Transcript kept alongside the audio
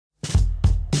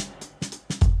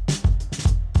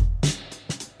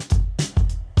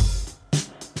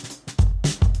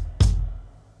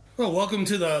Well, welcome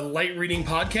to the Light Reading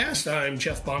Podcast. I'm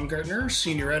Jeff Baumgartner,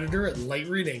 Senior Editor at Light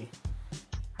Reading.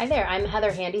 Hi there, I'm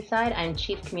Heather Handyside. I'm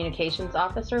Chief Communications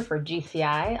Officer for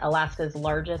GCI, Alaska's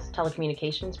largest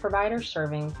telecommunications provider,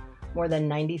 serving more than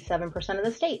 97% of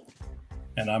the state.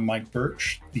 And I'm Mike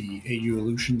Birch, the AU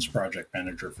Aleutians Project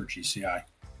Manager for GCI.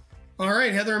 All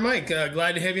right, Heather and Mike,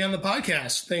 glad to have you on the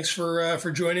podcast. Thanks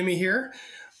for joining me here.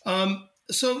 I've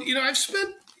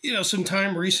spent, some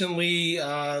time recently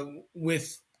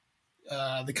with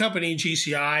the company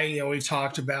GCI. We've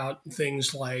talked about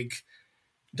things like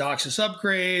DOCSIS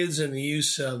upgrades and the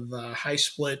use of high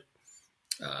split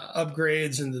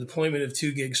upgrades and the deployment of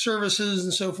 2 gig services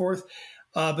and so forth.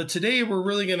 But today we're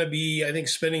really going to be, I think,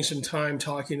 spending some time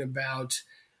talking about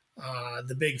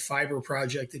the big fiber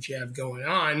project that you have going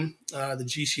on, the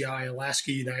GCI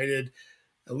Alaska United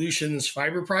Aleutians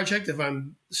Fiber Project, if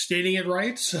I'm stating it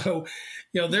right. So,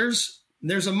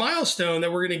 there's a milestone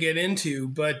that we're going to get into,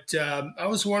 but I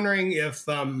was wondering if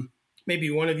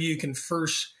maybe one of you can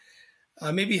first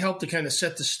maybe help to kind of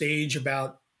set the stage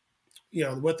about,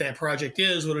 what that project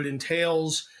is, what it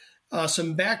entails,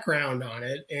 some background on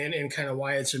it, and kind of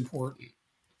why it's important.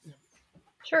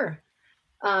 Sure.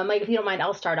 Mike, if you don't mind,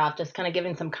 I'll start off just kind of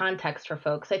giving some context for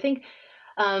folks. I think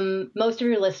most of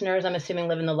your listeners, I'm assuming,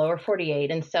 live in the lower 48.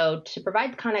 And so to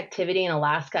provide connectivity in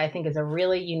Alaska, I think is a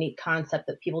really unique concept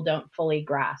that people don't fully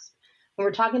grasp. When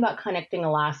we're talking about connecting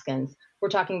Alaskans, we're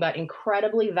talking about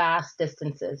incredibly vast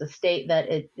distances, a state that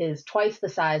it is twice the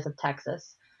size of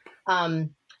Texas, and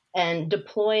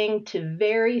deploying to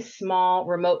very small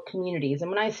remote communities. And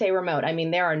when I say remote, I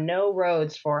mean there are no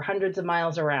roads for hundreds of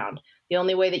miles around. The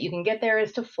only way that you can get there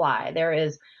is to fly. There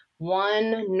is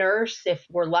one nurse, if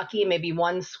we're lucky, maybe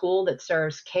one school that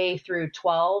serves K through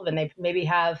 12, and they maybe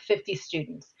have 50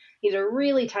 students. These are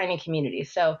really tiny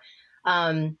communities. So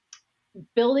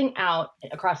building out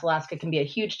across Alaska can be a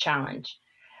huge challenge.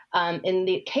 In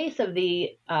the case of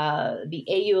the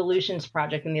AU Aleutians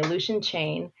Project and the Aleutian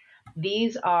Chain,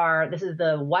 this is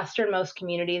the westernmost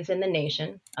communities in the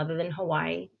nation, other than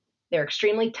Hawaii. They're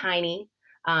extremely tiny.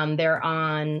 They're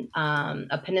on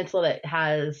a peninsula that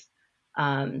has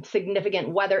significant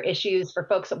weather issues. For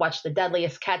folks that watch The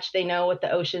Deadliest Catch, they know what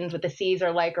the seas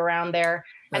are like around there.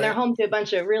 And they're home to a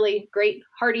bunch of really great,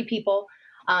 hardy people.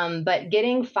 But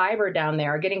getting fiber down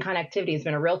there, getting connectivity has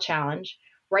been a real challenge.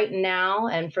 Right now,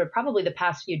 and for probably the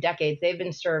past few decades, they've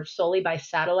been served solely by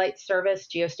satellite service,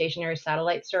 geostationary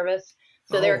satellite service.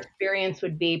 So their experience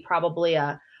would be probably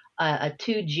a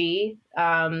 2G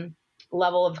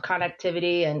level of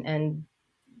connectivity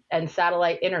and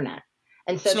satellite internet.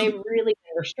 And so they've really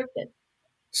been restricted.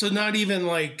 So not even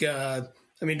like, do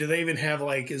they even have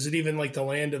is it even like the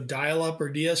land of dial-up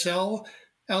or DSL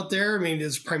out there? I mean,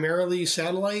 is primarily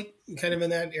satellite kind of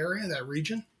in that area, that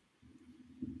region?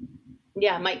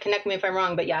 Yeah, Mike, connect me if I'm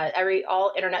wrong, but yeah,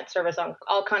 all internet service,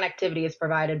 all connectivity is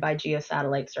provided by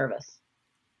geosatellite service.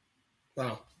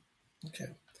 Wow. Okay.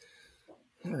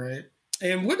 All right.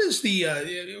 And what is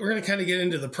we're going to kind of get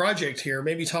into the project here,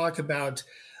 maybe talk about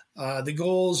the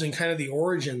goals and kind of the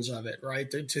origins of it, right?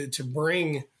 To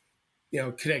bring,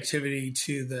 connectivity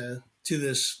to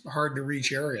this hard to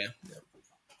reach area.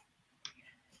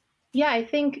 Yeah, I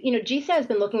think, GCI has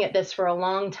been looking at this for a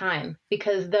long time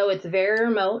because though it's very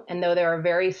remote and though there are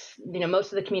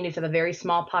most of the communities have a very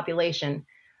small population,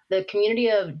 the community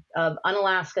of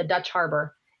Unalaska Dutch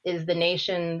Harbor is the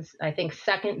nation's, I think,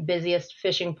 second busiest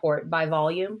fishing port by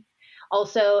volume.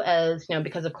 Also, as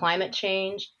because of climate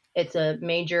change,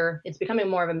 it's becoming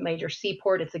more of a major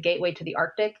seaport. It's a gateway to the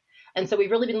Arctic. And so we've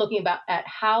really been looking at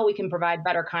how we can provide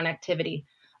better connectivity.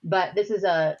 But this is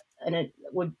it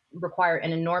would require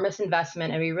an enormous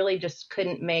investment, and we really just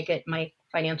couldn't make it my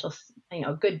financial,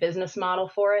 good business model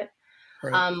for it.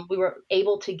 Right. We were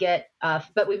able to get,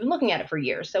 but we've been looking at it for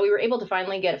years. So we were able to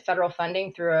finally get federal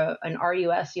funding through an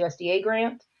RUS USDA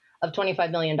grant of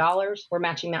 $25 million. We're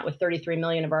matching that with $33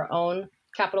 million of our own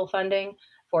capital funding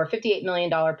for a $58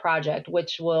 million project,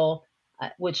 which will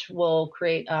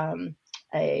create an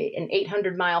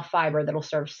 800-mile fiber that'll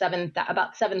serve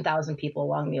about 7,000 people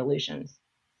along the Aleutians.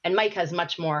 And Mike has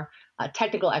much more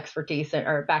technical expertise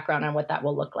or background on what that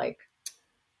will look like.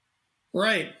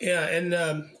 Right. Yeah.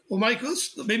 And Mike,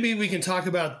 maybe we can talk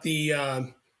about the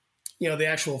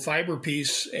actual fiber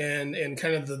piece and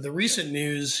kind of the recent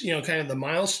news. Kind of the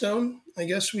milestone, I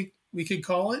guess we could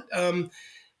call it.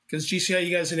 Because GCI,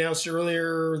 you guys announced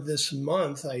earlier this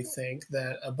month, I think,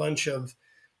 that a bunch of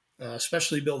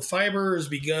specially built fiber has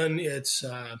begun its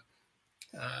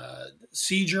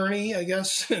sea journey, I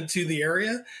guess, to the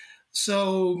area.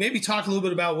 So maybe talk a little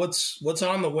bit about what's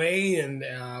on the way and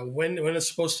when it's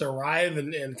supposed to arrive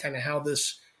and kind of how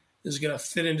this is going to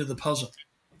fit into the puzzle.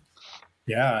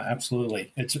 Yeah,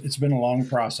 absolutely. It's been a long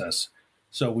process.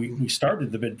 So we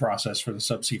started the bid process for the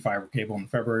subsea fiber cable in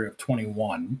February of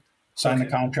 21, signed the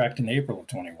contract in April of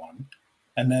 21.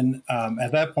 And then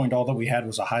at that point, all that we had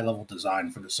was a high-level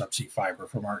design for the subsea fiber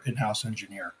from our in-house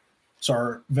engineer. So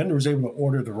our vendor was able to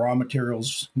order the raw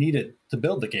materials needed to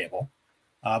build the cable,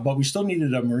 but we still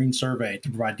needed a marine survey to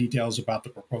provide details about the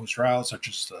proposed route, such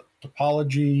as the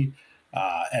topology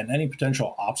and any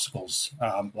potential obstacles,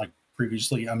 like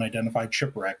previously unidentified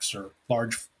shipwrecks or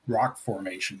large rock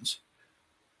formations.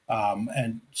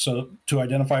 And so to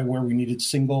identify where we needed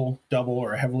single, double,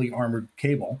 or heavily armored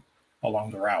cable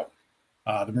along the route.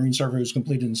 The marine survey was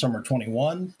completed in summer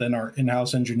 21. Then our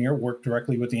in-house engineer worked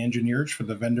directly with the engineers for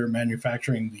the vendor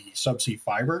manufacturing the subsea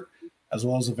fiber, as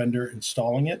well as the vendor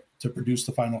installing it to produce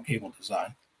the final cable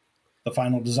design. The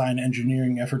final design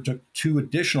engineering effort took 2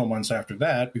 additional months after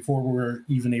that before we were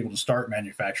even able to start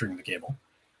manufacturing the cable.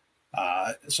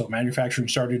 So manufacturing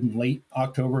started in late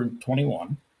October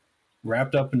 21,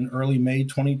 wrapped up in early May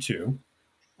 22,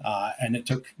 and it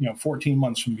took 14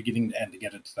 months from beginning to end to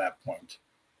get it to that point.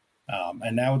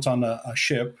 And now it's on a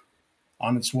ship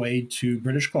on its way to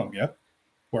British Columbia,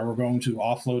 where we're going to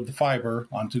offload the fiber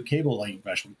onto cable laying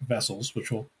vessels,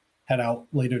 which will head out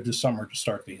later this summer to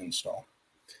start the install.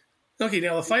 Okay,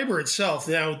 now the fiber itself,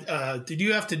 did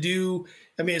you have to do,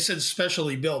 it said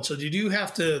specially built, so did you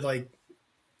have to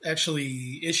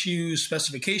actually issue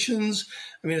specifications?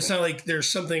 It's not like there's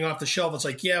something off the shelf. It's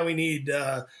like, we need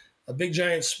a big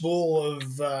giant spool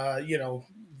of,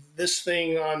 this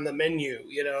thing on the menu.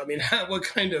 What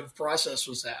kind of process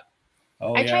was that?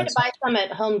 I tried to buy some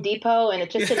at Home Depot, and it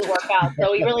just didn't work out.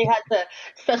 So we really had to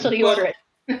specialty order it.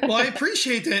 Well, I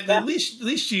appreciate that. At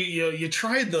least you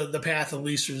tried the path of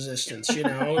least resistance,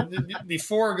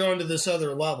 before going to this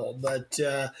other level. But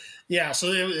so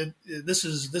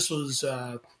this was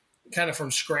kind of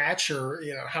from scratch, or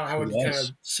how would you kind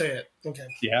of say it? Okay.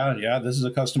 Yeah. This is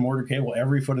a custom order cable.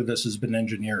 Every foot of this has been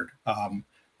engineered.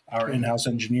 Our in-house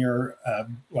engineer,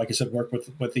 like I said, worked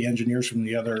with the engineers from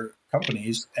the other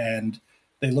companies, and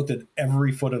they looked at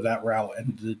every foot of that route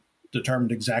and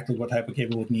determined exactly what type of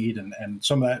cable we'd need. And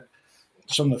some of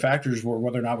the factors were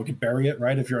whether or not we could bury it,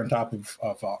 right? If you're on top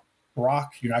of a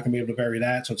rock, you're not going to be able to bury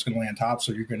that, so it's going to lay on top,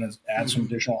 so you're going to add some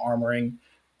additional armoring.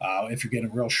 If you're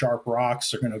getting real sharp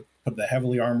rocks, they're going to put the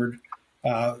heavily armored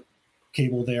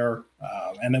cable there.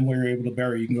 And then where you're able to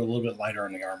bury, you can go a little bit lighter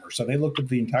on the armor. So they looked at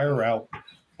the entire route,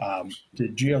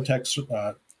 did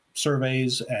geotech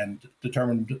surveys, and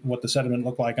determined what the sediment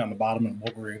looked like on the bottom and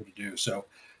what we were able to do. So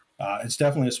it's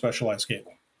definitely a specialized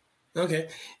cable. Okay.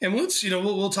 And once,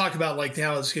 we'll talk about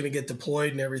how it's going to get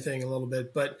deployed and everything a little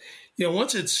bit, but,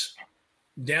 once it's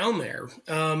down there,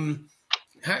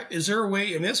 is there a way,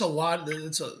 it's a lot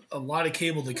of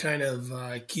cable to kind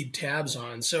of keep tabs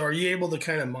on. So are you able to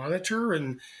kind of monitor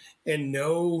and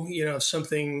know, if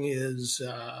something is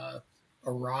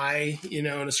awry, in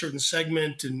a certain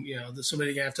segment, and, that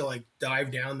somebody gonna have to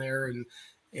dive down there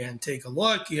and take a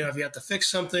look, if you have to fix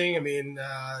something.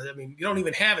 You don't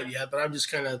even have it yet, but I'm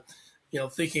just kind of,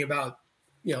 thinking about,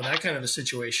 that kind of a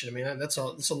situation. That's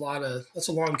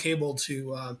a long cable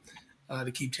to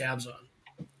keep tabs on.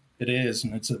 It is,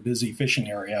 and it's a busy fishing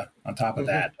area on top of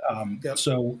that. Yep.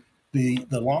 So the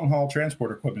long haul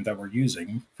transport equipment that we're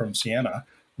using from Sienna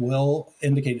will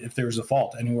indicate if there's a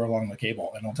fault anywhere along the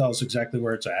cable, and it'll tell us exactly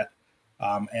where it's at.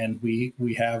 And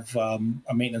we have a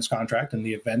maintenance contract in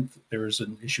the event there is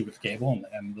an issue with the cable,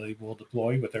 and they will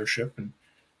deploy with their ship,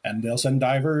 and they'll send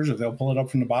divers, or they'll pull it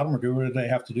up from the bottom, or do what they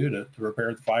have to do to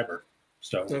repair the fiber.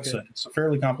 So it's a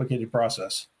fairly complicated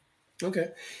process. Okay.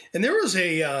 And there was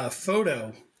a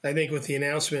photo, I think, with the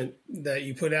announcement that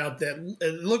you put out that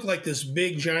it looked like this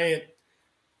big giant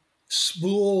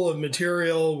spool of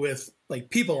material with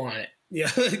people on it. Yeah,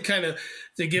 kind of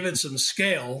to give it some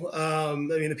scale.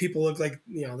 The people look like,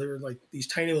 they were like these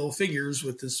tiny little figures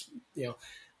with this,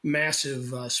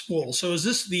 massive spool. So is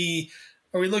this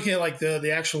are we looking at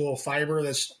the actual fiber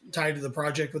that's tied to the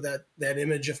project with that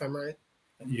image, if I'm right?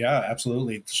 Yeah,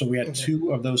 absolutely. So we had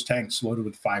 2 of those tanks loaded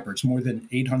with fiber. It's more than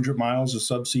 800 miles of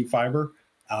subsea fiber,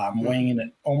 weighing in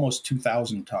at almost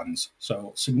 2,000 tons.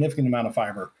 So significant amount of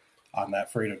fiber on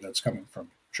that freighter that's coming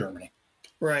from Germany.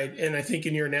 Right. And I think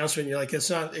in your announcement, you're like, it's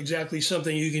not exactly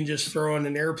something you can just throw on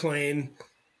an airplane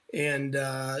and,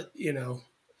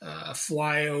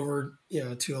 fly over,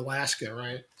 to Alaska,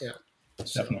 right? Yeah.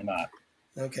 Definitely not.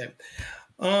 Okay.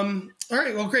 All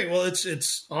right. Well, great. Well,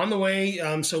 it's on the way.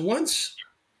 So once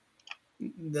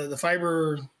the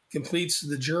fiber completes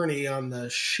the journey on the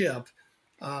ship,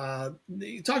 talk a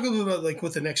little bit about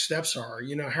what the next steps are.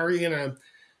 How are you going to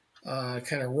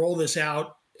kind of roll this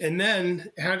out, and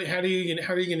then how are you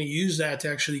going to use that to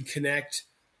actually connect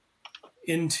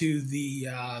into the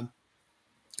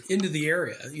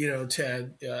area,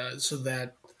 to so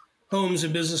that homes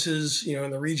and businesses,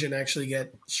 in the region actually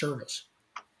get service?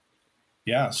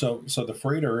 Yeah, so the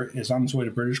freighter is on its way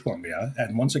to British Columbia,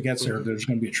 and once it gets there, there's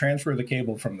going to be a transfer of the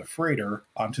cable from the freighter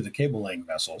onto the cable laying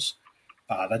vessels.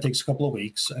 That takes a couple of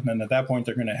weeks, and then at that point,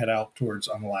 they're going to head out towards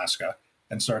Unalaska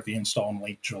and start the install in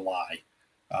late July.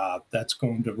 That's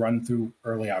going to run through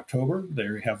early October. They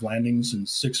have landings in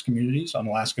 6 communities,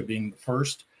 Unalaska being the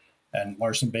first, and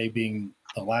Larsen Bay being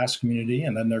the last community,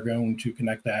 and then they're going to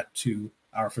connect that to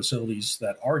our facilities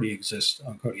that already exist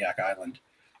on Kodiak Island.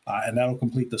 And that'll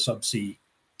complete the subsea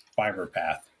fiber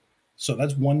path. So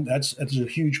that's a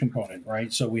huge component,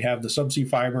 right? So we have the subsea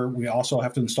fiber. We also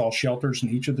have to install shelters in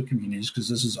each of the communities because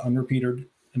this is unrepeated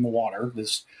in the water.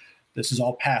 This is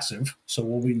all passive. So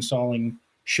we'll be installing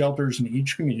shelters in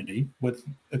each community with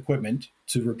equipment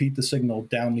to repeat the signal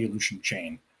down the Aleutian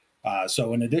chain.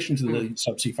 So in addition to the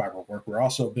subsea fiber work, we're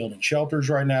also building shelters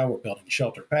right now. We're building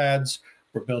shelter pads.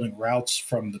 We're building routes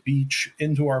from the beach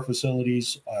into our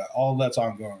facilities. All that's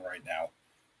ongoing right now.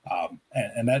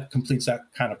 And that completes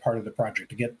that kind of part of the project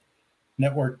to get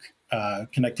network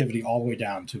connectivity all the way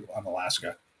down to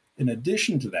Unalaska. In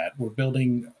addition to that, we're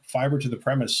building fiber to the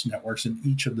premise networks in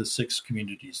each of the 6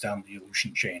 communities down the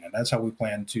Aleutian chain. And that's how we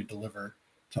plan to deliver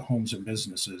to homes and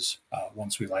businesses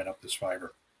once we light up this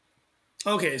fiber.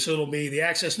 Okay, so it'll be the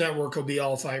access network will be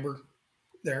all fiber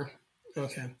there.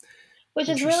 Okay. Which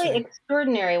is really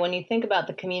extraordinary when you think about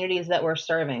the communities that we're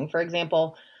serving. For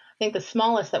example, I think the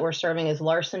smallest that we're serving is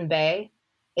Larsen Bay.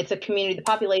 It's a community, the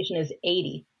population is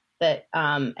 80,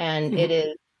 and it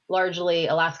is largely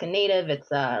Alaska Native.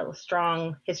 It's a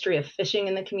strong history of fishing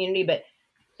in the community, but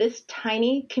this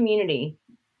tiny community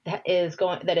that is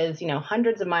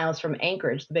hundreds of miles from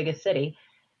Anchorage, the biggest city,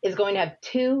 is going to have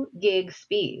 2 gig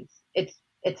speeds.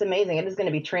 It's amazing. It is going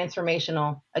to be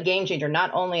transformational, a game changer,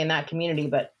 not only in that community,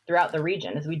 but throughout the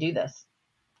region as we do this.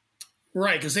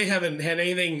 Right, because they haven't had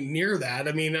anything near that.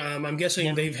 I mean, I'm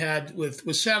guessing they've had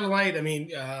with satellite. I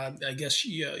mean, I guess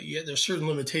there's certain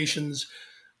limitations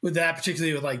with that,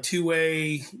 particularly with like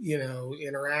two-way,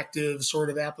 interactive sort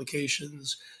of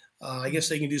applications. I guess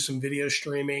they can do some video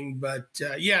streaming, but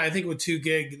I think with 2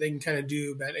 gig, they can kind of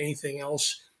do about anything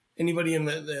else anybody in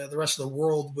the rest of the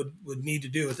world would need to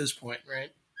do at this point,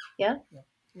 right? Yeah.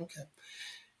 Okay.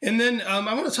 And then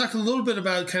I want to talk a little bit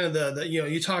about kind of the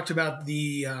you talked about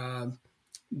the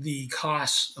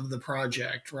costs of the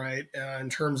project, right? In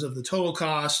terms of the total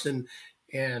cost and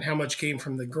how much came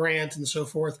from the grant and so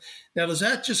forth. Now, does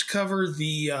that just cover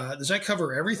does that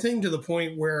cover everything to the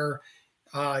point where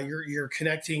you're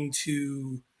connecting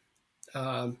to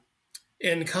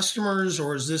end customers,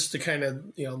 or is this to kind of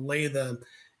lay the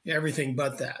everything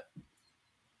but that?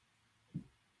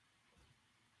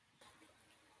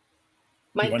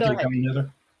 Mike, go ahead.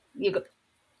 You go.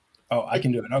 Oh, I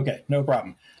can do it. Okay, no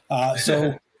problem.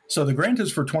 So the grant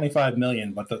is for $25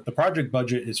 million, but the project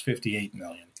budget is $58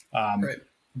 million. Right.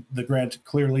 The grant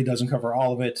clearly doesn't cover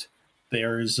all of it.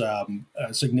 There is a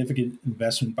significant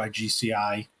investment by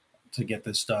GCI to get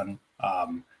this done,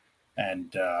 so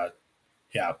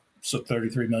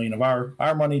 $33 million of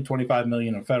our money, $25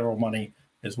 million of federal money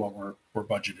is what we're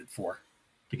budgeted for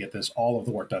to get all of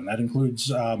the work done. That includes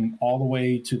all the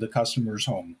way to the customer's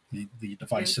home, the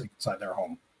device sitting inside their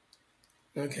home.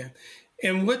 Okay.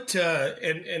 And what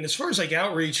and as far as like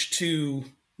outreach to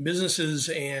businesses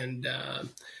and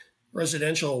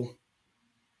residential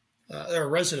or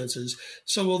residences,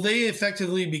 so will they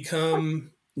effectively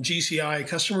become GCI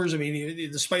customers? I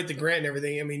mean, despite the grant and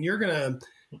everything, I mean, you're gonna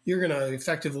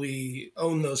effectively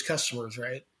own those customers,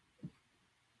 right?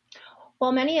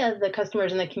 Well, many of the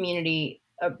customers in the community,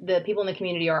 the people in the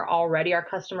community are already our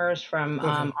customers for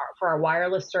our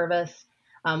wireless service.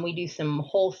 We do some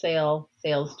wholesale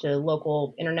sales to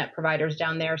local internet providers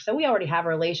down there. So we already have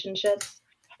relationships.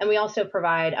 And we also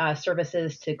provide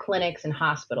services to clinics and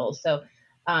hospitals. So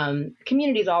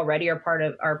communities already are part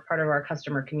of our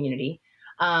customer community.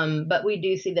 But we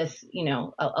do see this,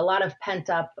 a lot of pent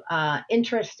up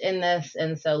interest in this.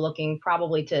 And so looking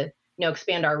probably to,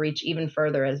 expand our reach even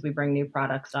further as we bring new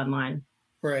products online.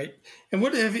 Right. And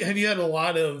what have you had a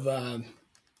lot of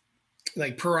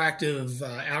like proactive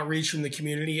outreach from the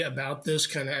community about this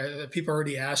kind of people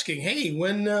already asking, hey,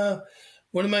 when am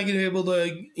I going to be able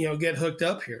to, get hooked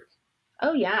up here?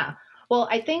 Oh, yeah. Well,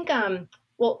 I think,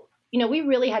 we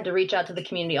really had to reach out to the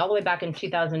community all the way back in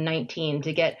 2019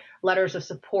 to get letters of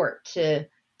support to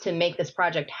to make this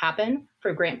project happen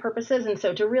for grant purposes. And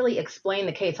so to really explain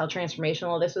the case, how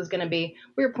transformational this was going to be,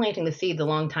 we were planting the seeds a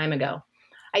long time ago.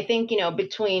 I think,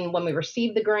 between when we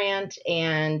received the grant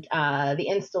and the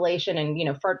installation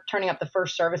and, for turning up the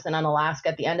first service in Unalaska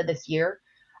at the end of this year,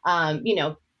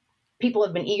 people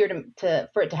have been eager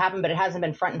for it to happen, but it hasn't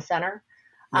been front and center.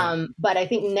 Yeah. But I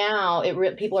think now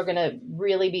people are going to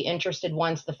really be interested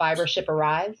once the fiber ship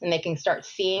arrives and they can start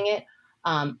seeing it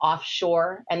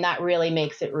offshore, and that really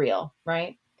makes it real,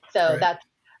 right? So that's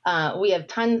we have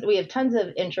tons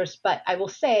of interest. But I will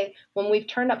say, when we've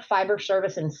turned up fiber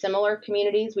service in similar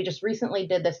communities, we just recently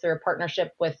did this through a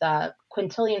partnership with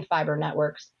Quintillion Fiber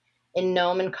Networks in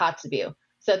Nome and Kotzebue.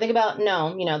 So think about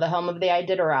Nome, the home of the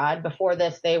Iditarod. Before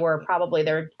this, they were probably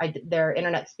their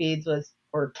internet speeds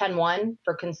were 10.1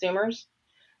 for consumers.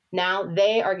 Now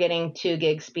they are getting 2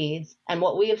 gig speeds. And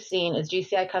what we have seen is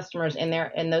GCI customers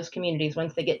in those communities,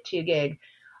 once they get 2 gig,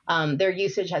 their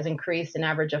usage has increased an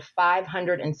average of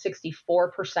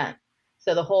 564%.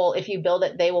 So if you build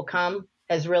it, they will come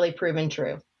has really proven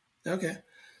true. Okay.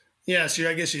 Yeah. So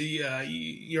I guess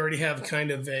you already have kind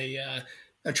of a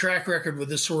track record with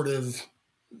this sort of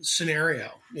scenario.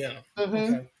 Yeah. Mm-hmm.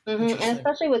 Okay. Mm-hmm. And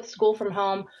especially with school from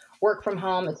home, work from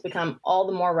home, it's become all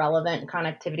the more relevant.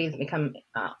 Connectivity has become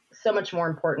so much more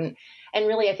important. And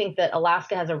really, I think that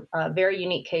Alaska has a very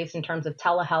unique case in terms of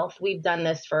telehealth. We've done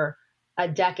this for a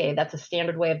decade. That's a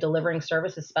standard way of delivering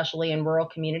service, especially in rural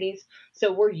communities.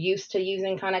 So we're used to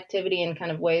using connectivity in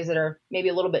kind of ways that are maybe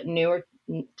a little bit newer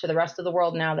to the rest of the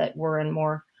world now that we're in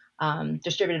more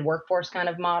distributed workforce kind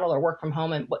of model or work from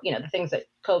home and the things that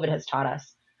COVID has taught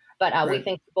us. But we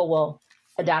think people will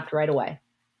adapt right away.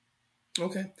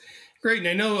 Okay, great. And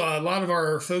I know a lot of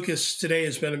our focus today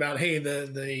has been about, hey,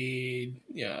 the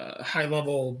high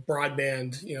level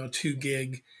broadband, 2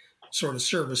 gig sort of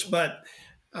service. But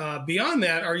beyond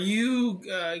that, are you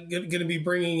going to be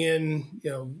bringing in,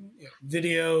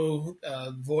 video,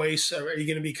 voice? Are you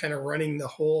going to be kind of running the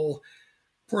whole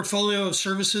portfolio of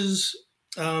services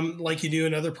like you do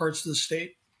in other parts of the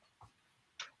state?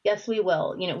 Yes, we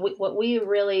will. What we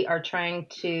really are trying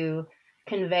to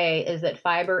convey is that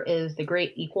fiber is the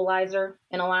great equalizer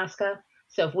in Alaska.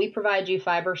 So if we provide you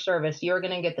fiber service, you're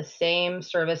going to get the same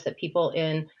service that people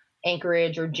in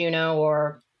Anchorage or Juneau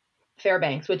or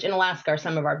Fairbanks, which in Alaska are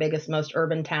some of our biggest, most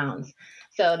urban towns.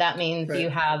 So that means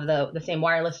you have the same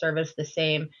wireless service, the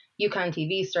same Yukon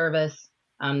TV service,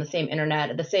 the same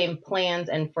internet, the same plans.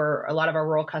 And for a lot of our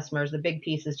rural customers, the big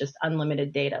piece is just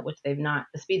unlimited data, the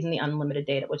speeds in the unlimited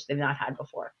data, which they've not had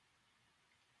before.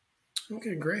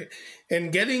 Okay, great.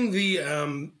 And getting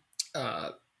the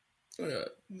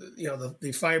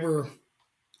fiber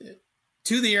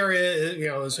to the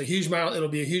area, is a huge it'll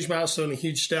be a huge milestone, a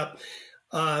huge step.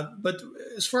 But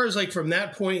as far as from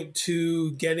that point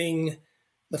to getting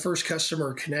the first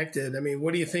customer connected, I mean,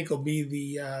 what do you think will be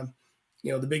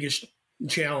the biggest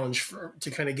challenge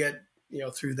to kind of get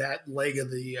through that leg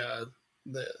of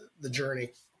the journey?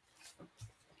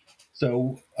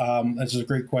 So that's a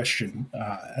great question.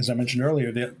 As I mentioned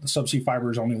earlier, the subsea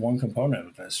fiber is only one component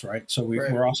of this, right? So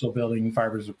we're also building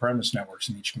fiber to the premise networks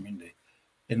in each community.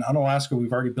 In Unalaska,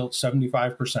 we've already built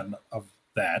 75% of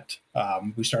that.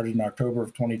 We started in October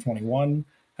of 2021,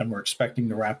 and we're expecting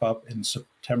to wrap up in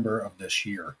September of this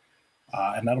year.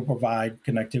 And that'll provide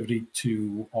connectivity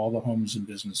to all the homes and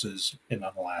businesses in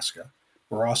Unalaska.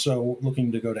 We're also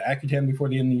looking to go to Akutan before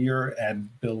the end of the year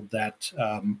and build that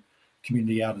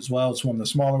community out as well. It's one of the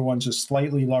smaller ones, just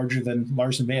slightly larger than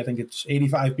Larsen Bay. I think it's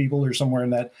 85 people or somewhere in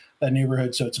that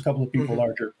neighborhood. So it's a couple of people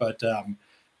larger, but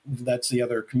that's the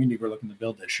other community we're looking to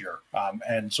build this year.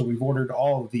 And so we've ordered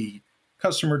all of the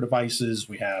customer devices.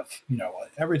 We have,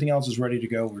 everything else is ready to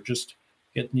go. We're just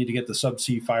need to get the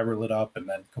subsea fiber lit up and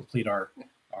then complete our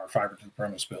fiber to the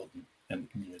premise build in the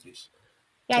communities.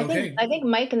 Yeah, I think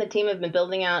Mike and the team have been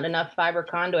building out enough fiber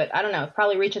conduit. I don't know, it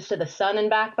probably reaches to the sun and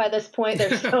back by this point.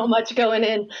 There's so much going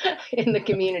in the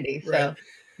community. So right.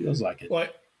 Feels like it. Well,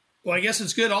 I guess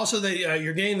it's good also that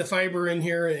you're getting the fiber in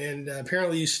here, and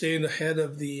apparently you stayed ahead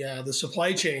of the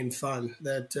supply chain fun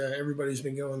that everybody's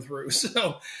been going through.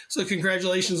 So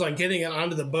congratulations on getting it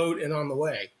onto the boat and on the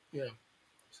way. Yeah.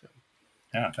 So.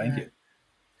 Yeah, thank you.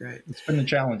 Great. It's been a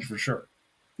challenge for sure.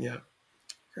 Yeah,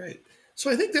 great. So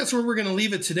I think that's where we're going to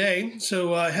leave it today.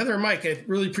 So Heather and Mike, I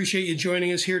really appreciate you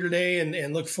joining us here today,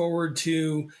 and look forward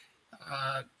to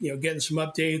getting some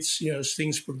updates as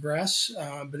things progress.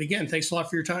 But again, thanks a lot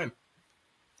for your time.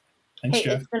 Thanks,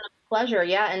 Jeff. It's been a pleasure.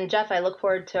 Yeah, and Jeff, I look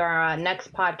forward to our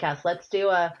next podcast. Let's do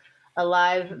a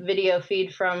live video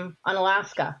feed from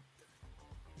Unalaska.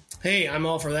 Hey, I'm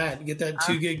all for that. Get that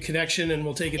 2 gig connection, and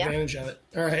we'll take advantage of it.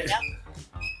 All right. Yep.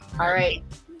 All right.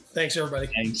 Thanks, everybody.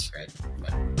 Thanks. All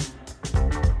right. Bye.